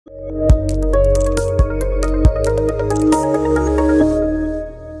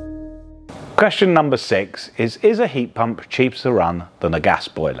question number 6 is a heat pump cheaper to run than a gas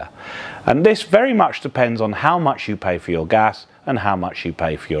boiler? And this very much depends on how much you pay for your gas and how much you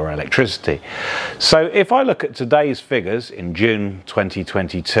pay for your electricity. So if I look at today's figures in June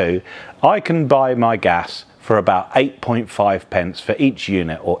 2022, I can buy my gas for about 8.5 pence for each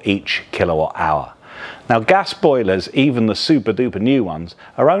unit or each kilowatt hour. Now, gas boilers, even the super duper new ones,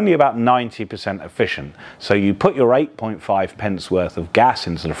 are only about 90% efficient. So you put your 8.5 pence worth of gas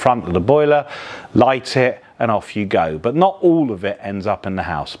into the front of the boiler, light it, and off you go. But not all of it ends up in the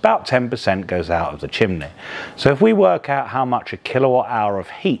house. About 10% goes out of the chimney. So if we work out how much a kilowatt hour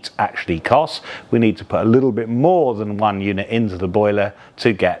of heat actually costs, we need to put a little bit more than 1 unit into the boiler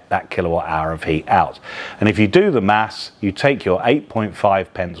to get that kilowatt hour of heat out. And if you do the maths, you take your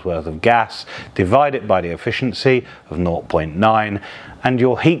 8.5 pence worth of gas, divide it by the efficiency of 0.9, and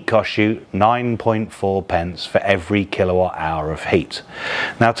your heat costs you 9.4 pence for every kilowatt hour of heat.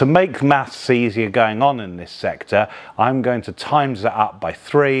 Now, to make maths easier going on in this sector, I'm going to times that up by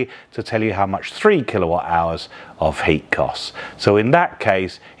 3 to tell you how much 3 kilowatt hours of heat costs. So in that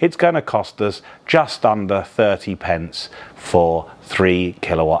case, it's going to cost us just under 30 pence for 3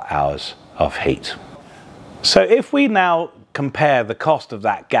 kilowatt hours of heat. So if we now compare the cost of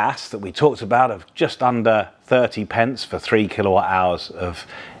that gas that we talked about of just under 30 pence for 3 kilowatt hours of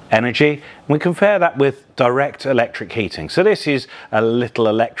energy, we compare that with direct electric heating. So this is a little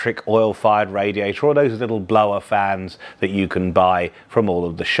electric oil-fired radiator, or those little blower fans that you can buy from all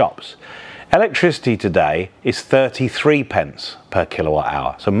of the shops. Electricity today is 33 pence per kilowatt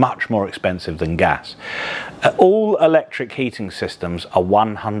hour, so much more expensive than gas. All electric heating systems are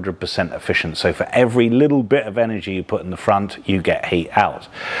 100% efficient, so for every little bit of energy you put in the front, you get heat out.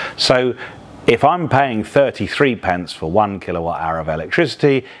 So if I'm paying 33 pence for 1 kilowatt hour of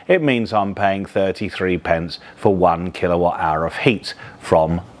electricity, it means I'm paying 33 pence for 1 kilowatt hour of heat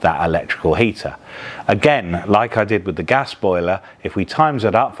from that electrical heater. Again, like I did with the gas boiler, if we times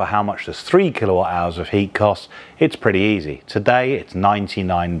it up for how much does 3 kilowatt hours of heat cost, it's pretty easy. Today it's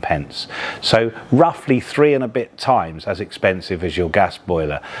 99 pence. So roughly 3 and a bit times as expensive as your gas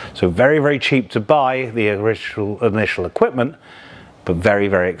boiler. So very, very cheap to buy the initial equipment, but very,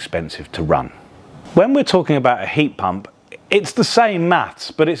 very expensive to run. When we're talking about a heat pump, it's the same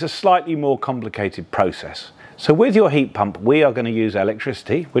maths, but it's a slightly more complicated process. So with your heat pump, we are going to use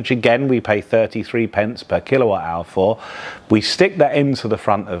electricity, which again we pay 33 pence per kilowatt hour for. We stick that into the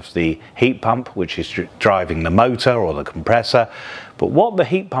front of the heat pump, which is driving the motor or the compressor. But what the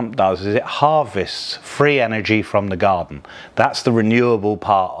heat pump does is it harvests free energy from the garden. That's the renewable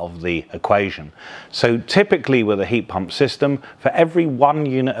part of the equation. So typically with a heat pump system, for every 1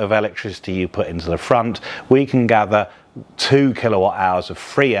 unit of electricity you put into the front, we can gather 2 kilowatt hours of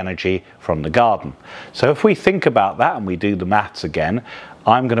free energy from the garden. So if we think about that and we do the maths again,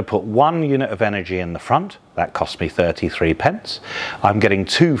 I'm going to put 1 unit of energy in the front. That costs me 33 pence. I'm getting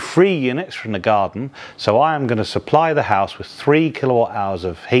 2 free units from the garden, so I am going to supply the house with 3 kilowatt hours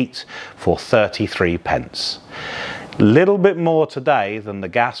of heat for 33 pence. Little bit more today than the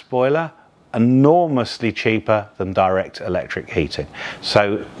gas boiler, enormously cheaper than direct electric heating.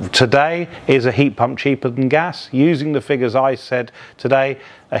 So today, is a heat pump cheaper than gas? Using the figures I said today,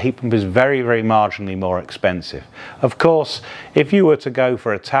 a heat pump is very, very marginally more expensive. Of course, if you were to go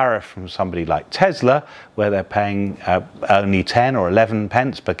for a tariff from somebody like Tesla, where they're paying only 10 or 11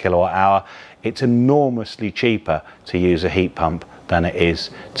 pence per kilowatt hour, it's enormously cheaper to use a heat pump than it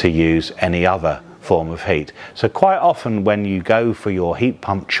is to use any other form of heat. So quite often when you go for your heat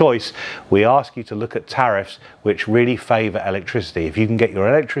pump choice, we ask you to look at tariffs which really favour electricity. If you can get your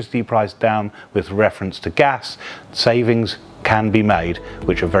electricity price down with reference to gas, savings can be made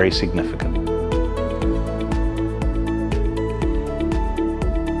which are very significant.